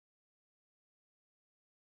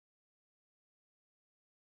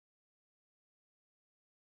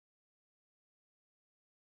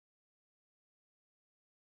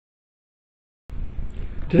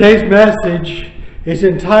Today's message is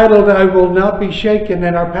entitled, I Will Not Be Shaken,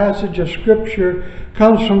 and our passage of Scripture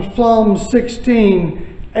comes from Psalm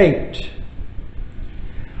 16:8.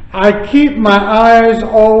 I keep my eyes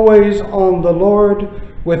always on the Lord.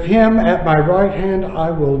 With him at my right hand,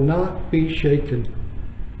 I will not be shaken.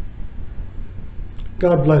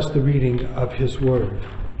 God bless the reading of his word.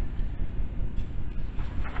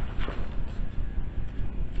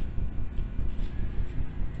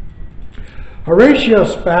 Horatio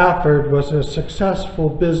Spafford was a successful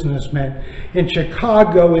businessman in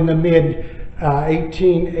Chicago in the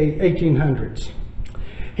mid-1800s.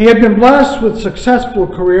 He had been blessed with a successful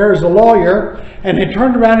career as a lawyer and had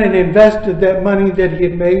turned around and invested that money that he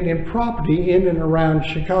had made in property in and around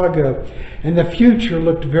Chicago. And the future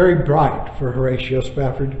looked very bright for Horatio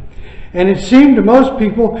Spafford. And it seemed to most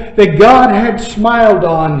people that God had smiled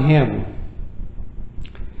on him.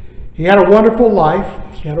 He had a wonderful life.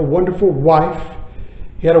 He had a wonderful wife.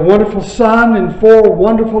 He had a wonderful son and 4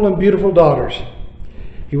 wonderful and beautiful daughters.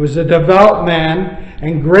 He was a devout man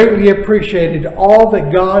and greatly appreciated all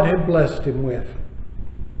that God had blessed him with.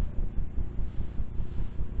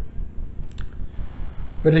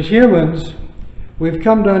 But as humans, we've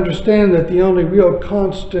come to understand that the only real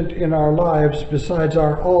constant in our lives, besides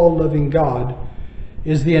our all-loving God,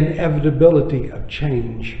 is the inevitability of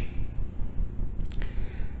change.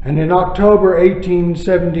 And in October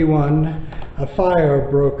 1871, a fire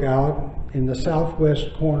broke out in the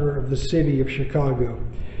southwest corner of the city of Chicago.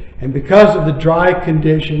 And because of the dry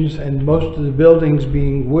conditions and most of the buildings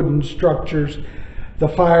being wooden structures, the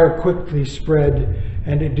fire quickly spread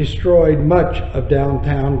and it destroyed much of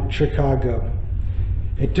downtown Chicago.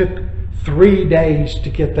 It took 3 days to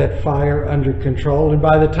get that fire under control, and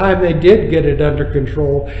by the time they did get it under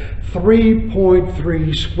control,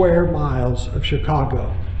 3.3 square miles of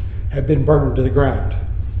Chicago had been burned to the ground.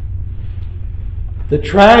 The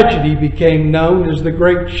tragedy became known as the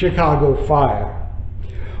Great Chicago Fire.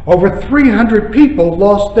 Over 300 people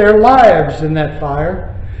lost their lives in that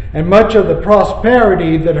fire, and much of the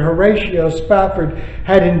prosperity that Horatio Spafford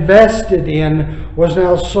had invested in was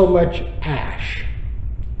now so much ash.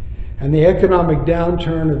 And the economic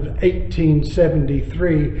downturn of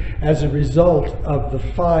 1873 as a result of the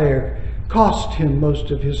fire cost him most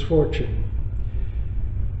of his fortune.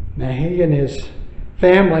 Now, he and his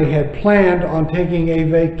family had planned on taking a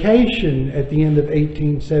vacation at the end of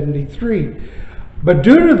 1873, but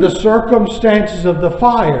due to the circumstances of the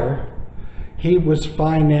fire, he was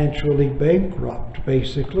financially bankrupt,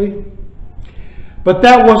 basically. But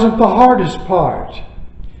that wasn't the hardest part.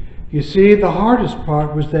 You see, the hardest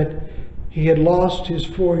part was that he had lost his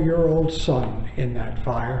 4-year-old son in that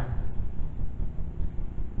fire.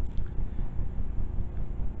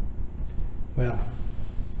 Well,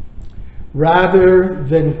 rather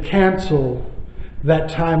than cancel that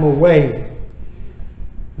time away,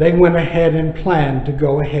 they went ahead and planned to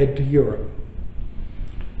go ahead to Europe.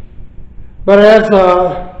 But as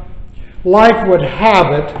life would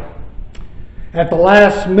have it, at the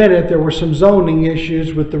last minute there were some zoning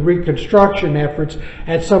issues with the reconstruction efforts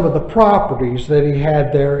at some of the properties that he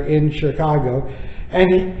had there in Chicago,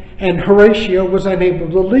 and Horatio was unable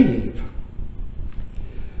to leave.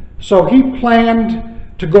 So he planned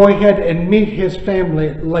to go ahead and meet his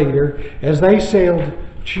family later as they sailed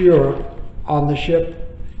to Europe on the ship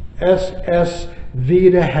SS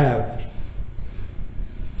Vita Havre.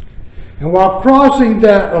 And while crossing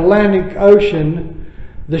the Atlantic Ocean,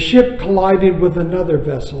 the ship collided with another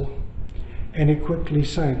vessel and it quickly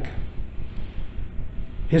sank.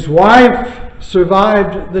 His wife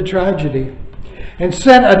survived the tragedy and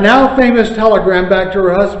sent a now famous telegram back to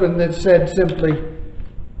her husband that said simply,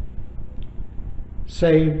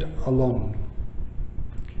 "Saved alone."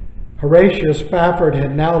 Horatio Spafford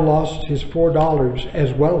had now lost his $4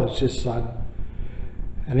 as well as his son.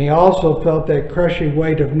 And he also felt that crushing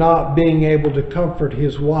weight of not being able to comfort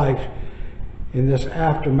his wife in this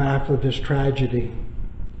aftermath of this tragedy.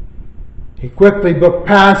 He quickly booked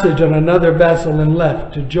passage on another vessel and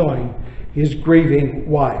left to join his grieving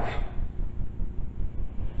wife.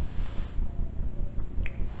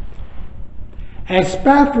 As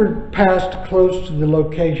Spafford passed close to the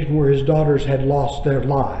location where his daughters had lost their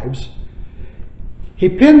lives, he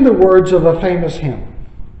penned the words of a famous hymn.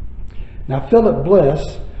 Now, Philip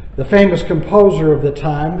Bliss, the famous composer of the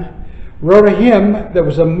time, wrote a hymn that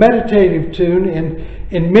was a meditative tune in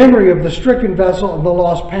memory of the stricken vessel and the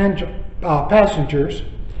lost passengers,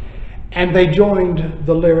 and they joined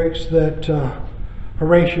the lyrics that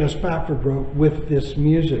Horatio Spafford wrote with this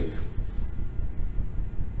music.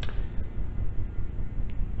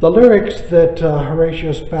 The lyrics that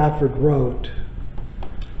Horatio Spafford wrote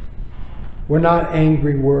were not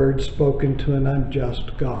angry words spoken to an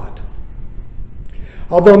unjust God.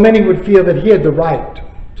 Although many would feel that he had the right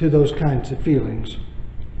to those kinds of feelings.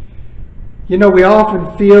 You know, we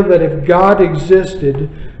often feel that if God existed,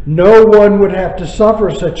 no one would have to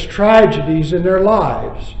suffer such tragedies in their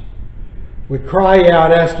lives. We cry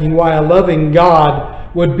out asking why a loving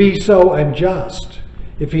God would be so unjust.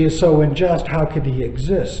 If he is so unjust, how could he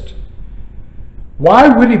exist? Why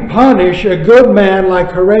would he punish a good man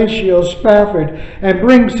like Horatio Spafford and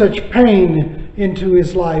bring such pain into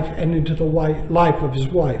his life and into the life of his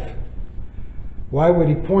wife? Why would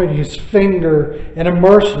he point his finger in a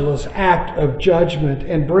merciless act of judgment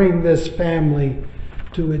and bring this family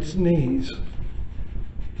to its knees?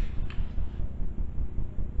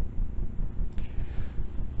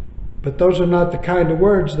 But those are not the kind of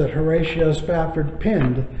words that Horatio Spafford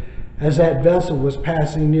penned as that vessel was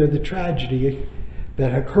passing near the tragedy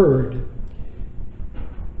that occurred.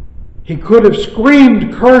 He could have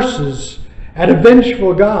screamed curses at a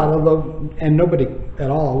vengeful God, and nobody at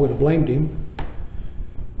all would have blamed him.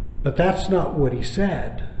 But that's not what he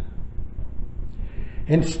said.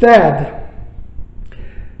 Instead,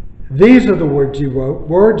 these are the words he wrote,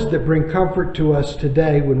 words that bring comfort to us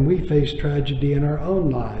today when we face tragedy in our own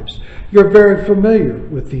lives. You're very familiar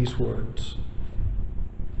with these words.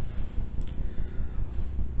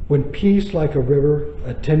 When peace like a river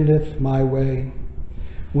attendeth my way,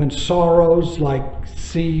 when sorrows like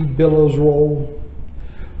sea billows roll,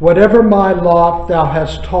 whatever my lot thou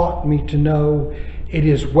hast taught me to know, it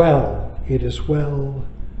is well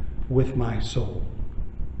with my soul.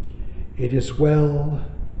 It is well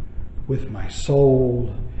with my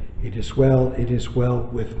soul. It is well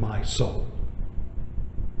with my soul.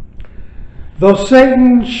 Though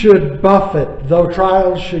Satan should buffet, though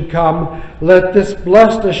trials should come, let this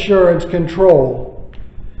blessed assurance control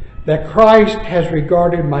that Christ has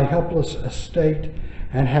regarded my helpless estate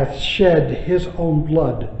and hath shed his own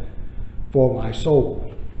blood for my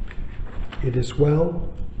soul. It is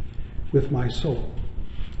well with my soul.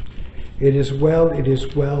 It is well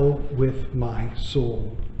with my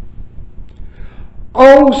soul.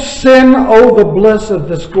 O sin, O the bliss of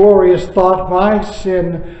this glorious thought, my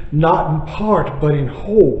sin, not in part but in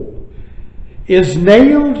whole, is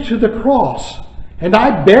nailed to the cross, and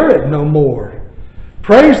I bear it no more.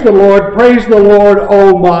 Praise the Lord,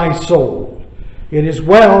 O my soul. It is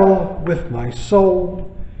well with my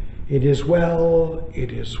soul. It is well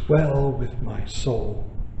with my soul.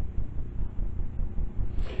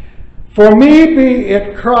 For me be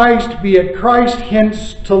it Christ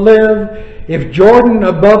hence to live. If Jordan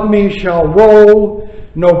above me shall roll,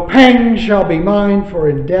 no pang shall be mine, for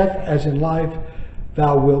in death as in life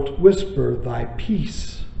thou wilt whisper thy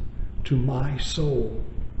peace to my soul.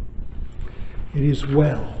 It is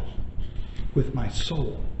well with my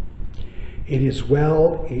soul. It is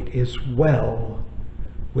well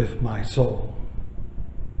with my soul.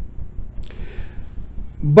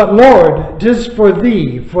 But Lord, 'tis for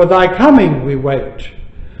thee, for thy coming we wait.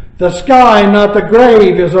 The sky, not the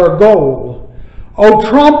grave, is our goal. O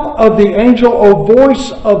trump of the angel, O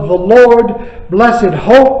voice of the Lord, blessed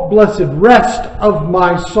hope, blessed rest of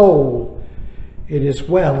my soul. It is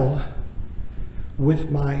well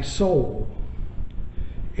with my soul.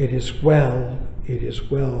 It is well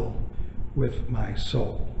with my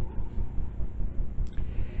soul.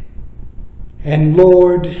 And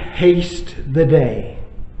Lord, haste the day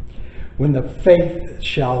when the faith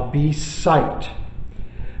shall be sight,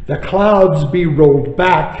 the clouds be rolled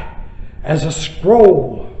back as a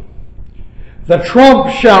scroll, the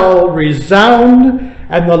trump shall resound,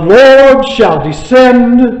 and the Lord shall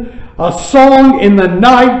descend, a song in the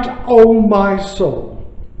night, O my soul.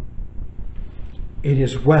 It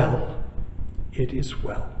is well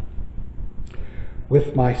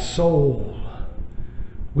with my soul,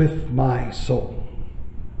 with my soul.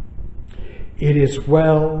 It is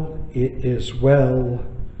well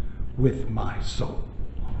with my soul.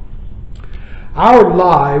 Our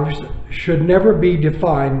lives should never be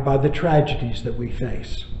defined by the tragedies that we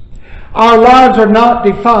face. Our lives are not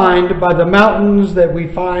defined by the mountains that we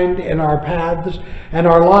find in our paths, and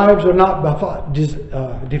our lives are not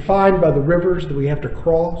defined by the rivers that we have to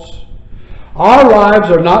cross. Our lives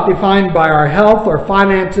are not defined by our health, our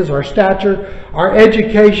finances, our stature, our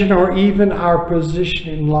education, or even our position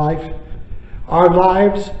in life. Our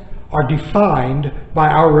lives are defined by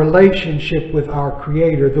our relationship with our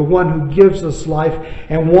Creator, the one who gives us life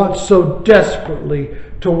and wants so desperately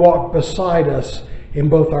to walk beside us in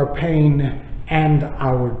both our pain and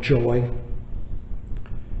our joy.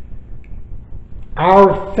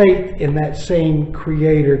 Our faith in that same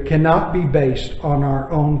Creator cannot be based on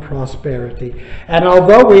our own prosperity. And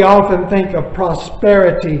although we often think of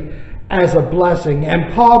prosperity as a blessing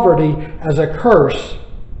and poverty as a curse,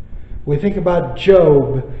 we think about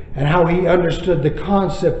Job and how he understood the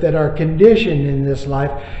concept that our condition in this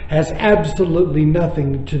life has absolutely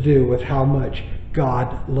nothing to do with how much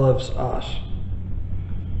God loves us.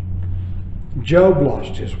 Job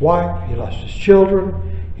lost his wife, he lost his children,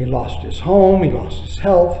 he lost his home, he lost his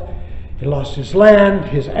health, he lost his land,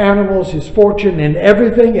 his animals, his fortune, and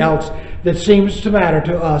everything else that seems to matter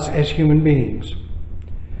to us as human beings.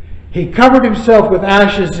 He covered himself with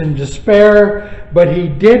ashes in despair, but he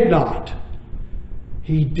did not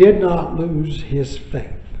lose his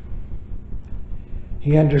faith.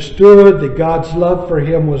 He understood that God's love for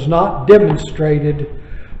him was not demonstrated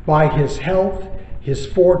by his health, his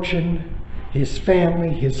fortune, his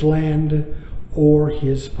family, his land, or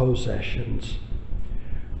his possessions.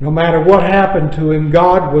 No matter what happened to him,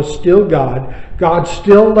 God was still God. God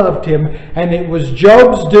still loved him, and it was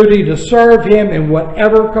Job's duty to serve him in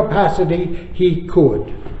whatever capacity he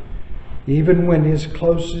could. Even when his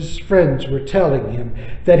closest friends were telling him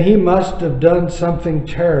that he must have done something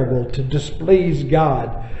terrible to displease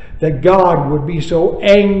God, that God would be so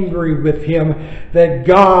angry with him, that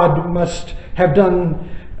God must have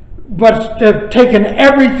taken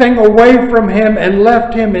everything away from him and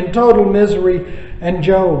left him in total misery. And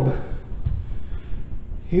Job,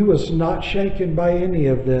 he was not shaken by any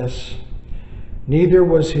of this. Neither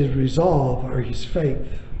was his resolve or his faith.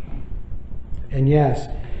 And yes,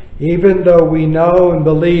 even though we know and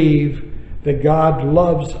believe that God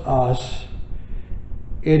loves us,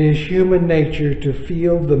 it is human nature to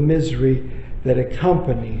feel the misery that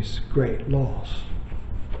accompanies great loss.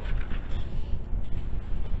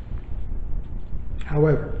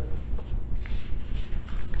 However,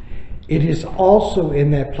 it is also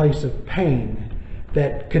in that place of pain,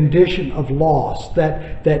 that condition of loss,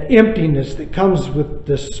 that emptiness that comes with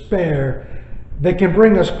despair, that can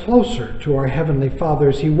bring us closer to our Heavenly Father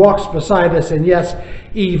as He walks beside us and, yes,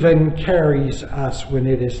 even carries us when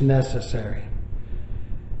it is necessary.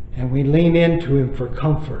 And we lean into Him for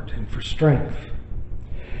comfort and for strength.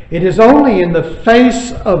 It is only in the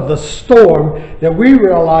face of the storm that we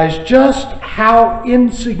realize just how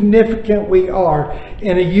insignificant we are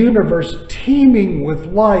in a universe teeming with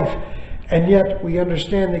life, and yet we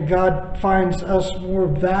understand that God finds us more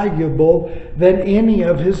valuable than any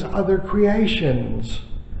of His other creations.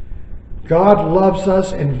 God loves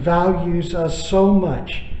us and values us so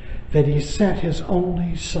much that He sent His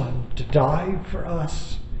only Son to die for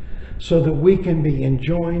us, so that we can be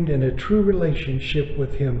enjoined in a true relationship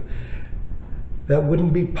with Him that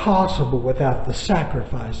wouldn't be possible without the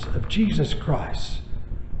sacrifice of Jesus Christ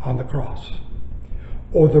on the cross,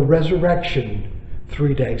 or the resurrection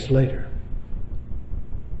 3 days later.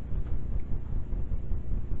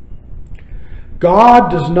 God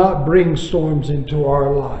does not bring storms into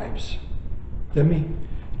our lives. Let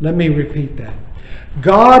me repeat that.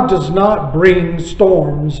 God does not bring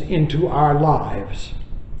storms into our lives.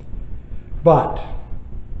 But,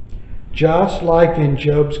 just like in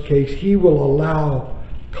Job's case, He will allow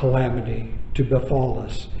calamity to befall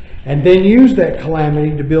us, and then use that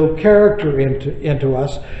calamity to build character into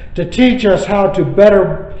us, to teach us how to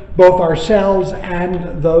better both ourselves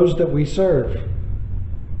and those that we serve.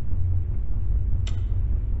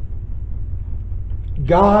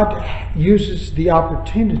 God uses the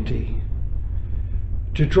opportunity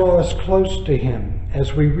to draw us close to Him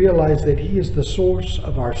as we realize that He is the source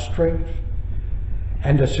of our strength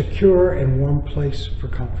and a secure and warm place for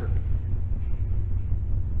comfort.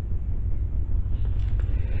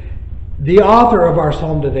 The author of our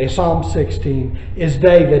psalm today, Psalm 16, is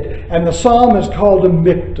David, and the psalm is called a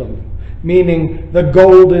miktam, meaning the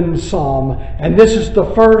golden psalm. And this is the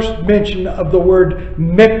first mention of the word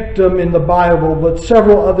miktam in the Bible, but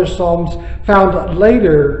several other psalms found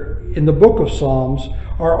later in the book of Psalms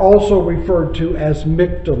are also referred to as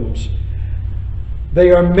miktams.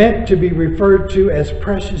 They are meant to be referred to as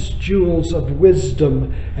precious jewels of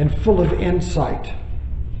wisdom and full of insight.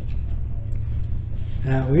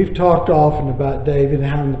 Now, we've talked often about David and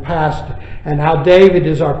how in the past, and how David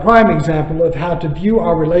is our prime example of how to view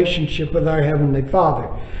our relationship with our Heavenly Father.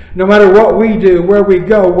 No matter what we do, where we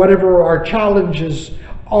go, whatever our challenges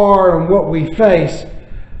are and what we face,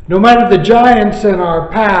 no matter the giants in our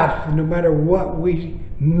path, no matter what we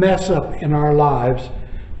mess up in our lives,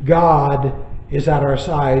 God is at our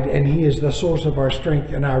side, and He is the source of our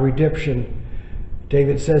strength and our redemption.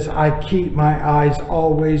 David says, I keep my eyes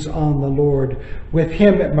always on the Lord. With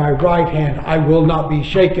Him at my right hand, I will not be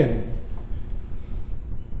shaken.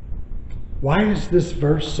 Why is this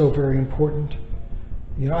verse so very important?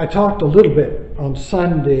 You know, I talked a little bit on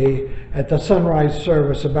Sunday at the sunrise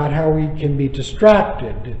service about how we can be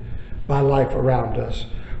distracted by life around us.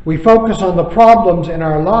 We focus on the problems in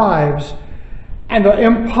our lives and the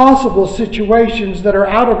impossible situations that are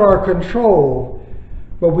out of our control,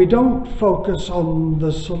 but we don't focus on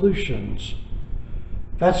the solutions.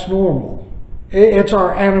 That's normal. It's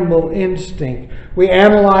our animal instinct. We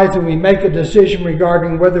analyze and we make a decision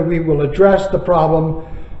regarding whether we will address the problem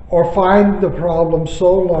or find the problem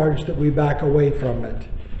so large that we back away from it.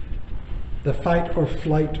 The fight or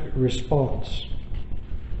flight response.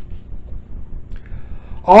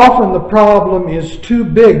 Often the problem is too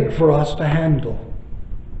big for us to handle,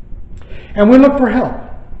 and we look for help.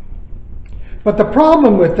 But the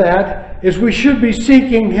problem with that is we should be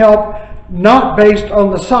seeking help not based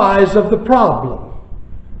on the size of the problem.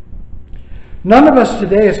 None of us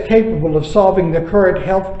today is capable of solving the current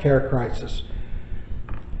health care crisis.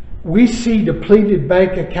 We see depleted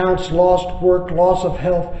bank accounts, lost work, loss of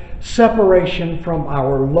health, separation from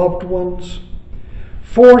our loved ones,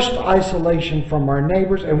 forced isolation from our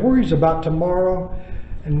neighbors, and worries about tomorrow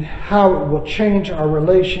and how it will change our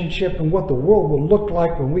relationship and what the world will look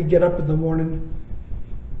like when we get up in the morning.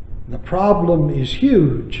 The problem is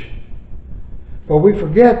huge, but we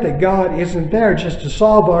forget that God isn't there just to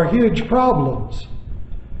solve our huge problems,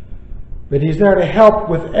 but He's there to help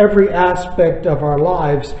with every aspect of our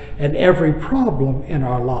lives and every problem in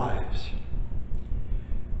our lives.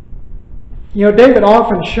 You know, David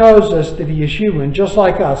often shows us that he is human, just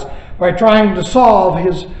like us, by trying to solve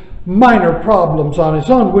his minor problems on his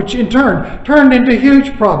own, which in turn turned into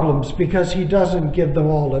huge problems because he doesn't give them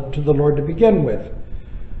all up to the Lord to begin with.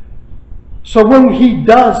 So when he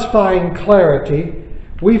does find clarity,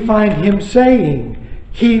 we find him saying,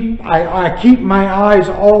 I keep my eyes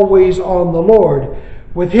always on the Lord.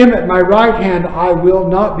 With him at my right hand, I will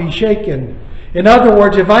not be shaken. In other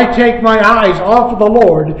words, if I take my eyes off of the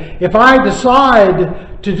Lord, if I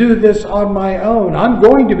decide to do this on my own, I'm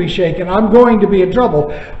going to be shaken. I'm going to be in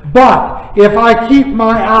trouble. But if I keep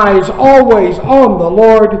my eyes always on the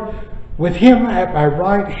Lord, with him at my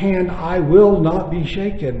right hand, I will not be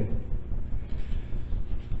shaken.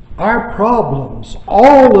 Our problems,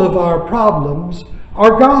 all of our problems,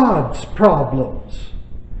 are God's problems.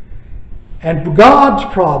 And God's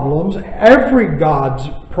problems, every God's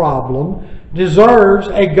problem, deserves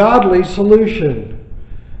a godly solution.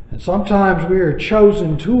 And sometimes we are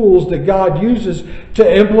chosen tools that God uses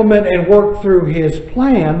to implement and work through His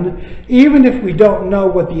plan, even if we don't know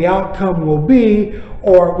what the outcome will be,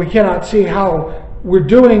 or we cannot see how we're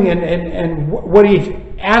doing and what He's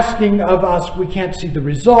asking of us. We can't see the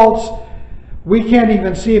results. We can't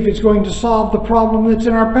even see if it's going to solve the problem that's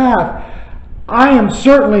in our path. I am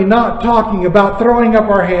certainly not talking about throwing up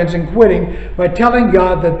our hands and quitting by telling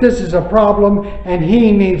God that this is a problem and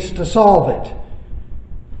He needs to solve it.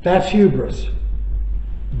 That's hubris.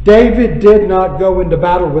 David did not go into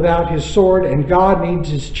battle without his sword, and God needs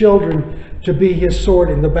His children to be His sword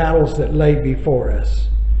in the battles that lay before us.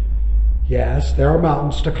 Yes, there are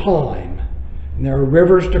mountains to climb, and there are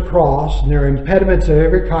rivers to cross, and there are impediments of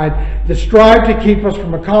every kind that strive to keep us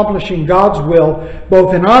from accomplishing God's will,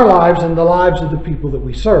 both in our lives and the lives of the people that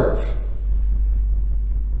we serve.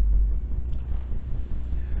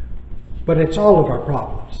 But it's all of our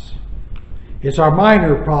problems. It's our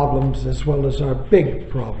minor problems as well as our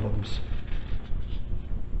big problems.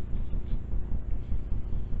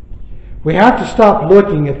 We have to stop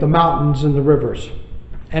looking at the mountains and the rivers,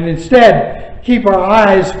 and instead keep our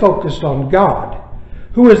eyes focused on God,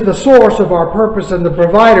 who is the source of our purpose and the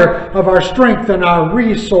provider of our strength and our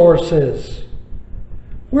resources.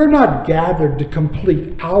 We're not gathered to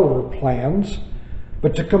complete our plans,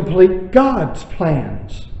 but to complete God's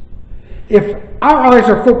plans. If our eyes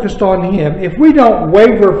are focused on Him, if we don't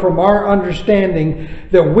waver from our understanding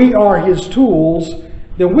that we are His tools,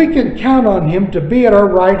 then we can count on Him to be at our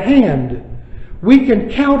right hand. We can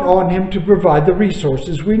count on Him to provide the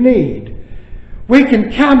resources we need. We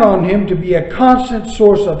can count on Him to be a constant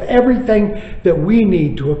source of everything that we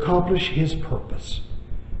need to accomplish His purpose.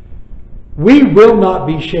 We will not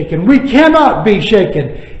be shaken. We cannot be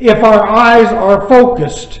shaken if our eyes are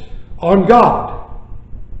focused on God.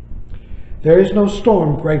 There is no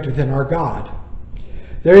storm greater than our God.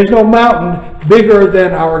 There is no mountain bigger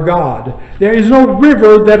than our God. There is no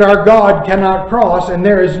river that our God cannot cross, and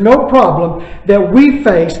there is no problem that we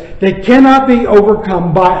face that cannot be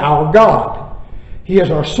overcome by our God. He is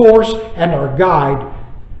our source and our guide.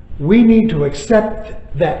 We need to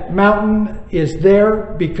accept that mountain is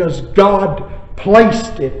there because God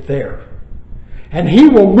placed it there. And He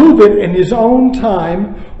will move it in His own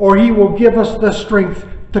time, or He will give us the strength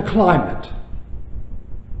to climb it.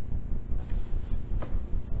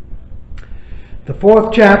 The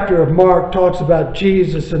 4th chapter of Mark talks about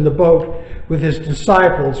Jesus in the boat with His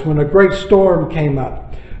disciples when a great storm came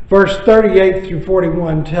up. Verse 38 through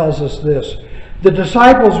 41 tells us this. The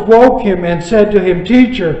disciples woke Him and said to Him,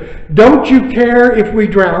 "Teacher, don't you care if we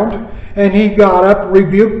drown?" And He got up,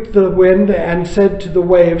 rebuked the wind, and said to the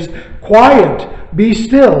waves, "Quiet, be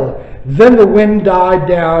still." Then the wind died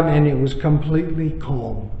down, and it was completely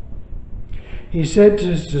calm. He said to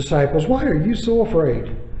His disciples, "Why are you so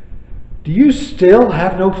afraid? Do you still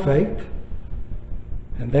have no faith?"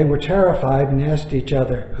 And they were terrified and asked each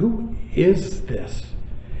other, "Who is this?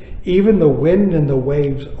 Even the wind and the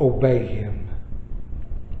waves obey Him."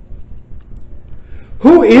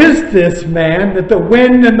 Who is this man that the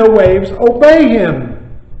wind and the waves obey Him?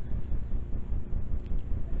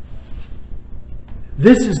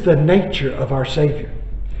 This is the nature of our Savior.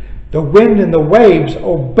 The wind and the waves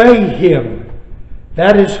obey Him.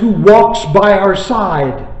 That is who walks by our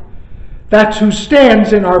side. That's who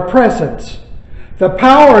stands in our presence. The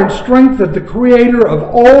power and strength of the Creator of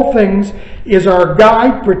all things is our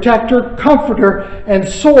guide, protector, comforter, and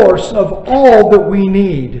source of all that we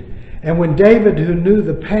need. And when David, who knew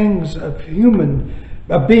the pangs of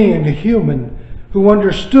being a human, who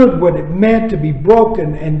understood what it meant to be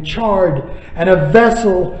broken and charred, and a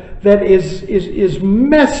vessel that is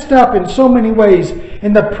messed up in so many ways,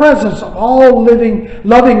 in the presence of all living,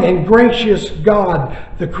 loving, and gracious God,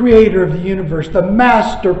 the Creator of the universe, the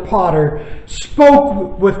Master Potter,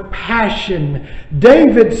 spoke with passion.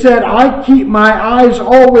 David said, "I keep my eyes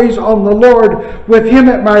always on the Lord. With Him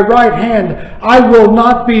at my right hand, I will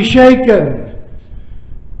not be shaken."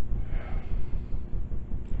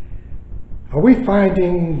 Are we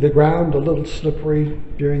finding the ground a little slippery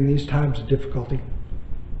during these times of difficulty?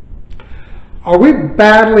 Are we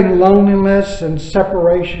battling loneliness and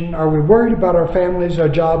separation? Are we worried about our families, our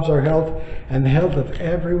jobs, our health, and the health of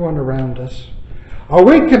everyone around us? Are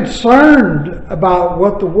we concerned about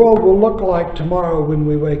what the world will look like tomorrow when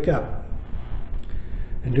we wake up?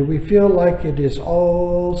 And do we feel like it is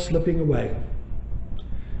all slipping away,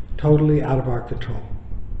 totally out of our control?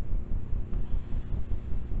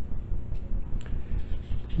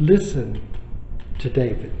 Listen to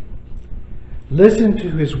David. Listen to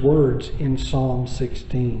his words in Psalm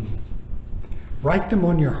 16. Write them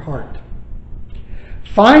on your heart.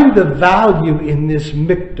 Find the value in this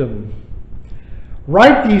miktam.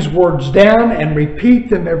 Write these words down and repeat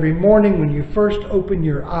them every morning when you first open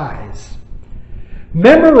your eyes.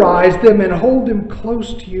 Memorize them and hold them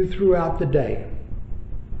close to you throughout the day.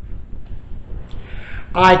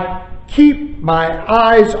 I keep my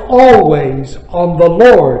eyes always on the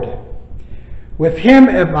Lord. With Him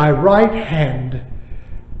at my right hand,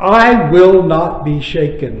 I will not be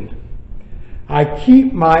shaken. I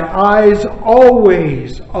keep my eyes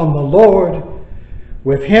always on the Lord.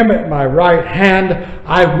 With Him at my right hand,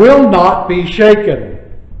 I will not be shaken.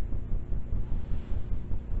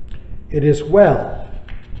 It is well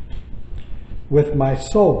with my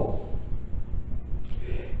soul.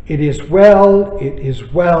 It is well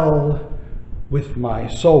with my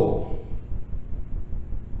soul.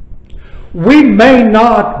 We may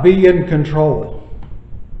not be in control,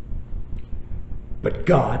 but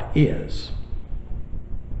God is.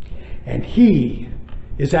 And He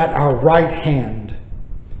is at our right hand.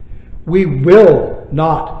 We will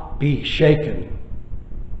not be shaken.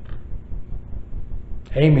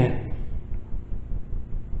 Amen.